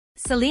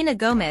Selena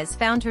Gomez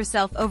found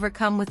herself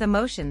overcome with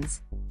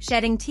emotions,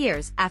 shedding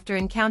tears after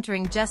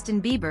encountering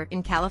Justin Bieber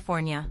in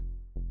California.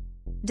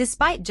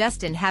 Despite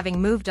Justin having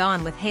moved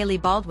on with Hailey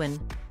Baldwin,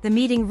 the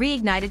meeting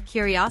reignited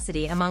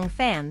curiosity among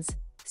fans,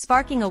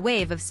 sparking a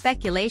wave of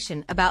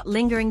speculation about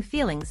lingering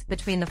feelings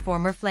between the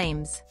former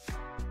flames.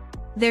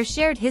 Their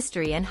shared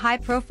history and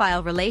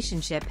high-profile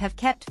relationship have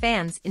kept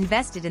fans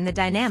invested in the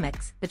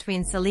dynamics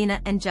between Selena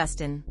and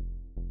Justin.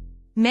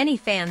 Many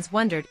fans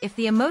wondered if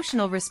the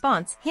emotional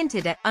response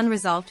hinted at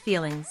unresolved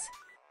feelings.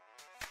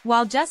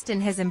 While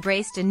Justin has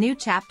embraced a new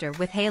chapter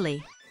with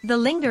Hailey, the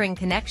lingering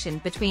connection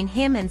between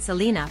him and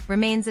Selena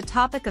remains a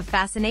topic of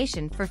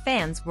fascination for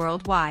fans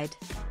worldwide.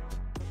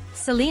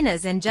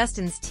 Selena's and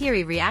Justin's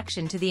teary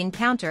reaction to the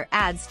encounter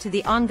adds to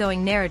the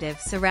ongoing narrative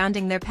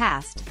surrounding their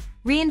past,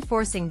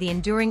 reinforcing the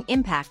enduring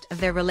impact of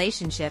their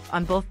relationship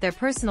on both their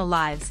personal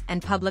lives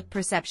and public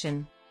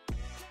perception.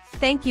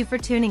 Thank you for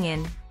tuning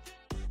in.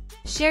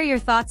 Share your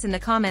thoughts in the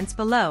comments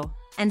below,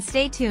 and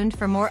stay tuned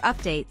for more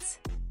updates.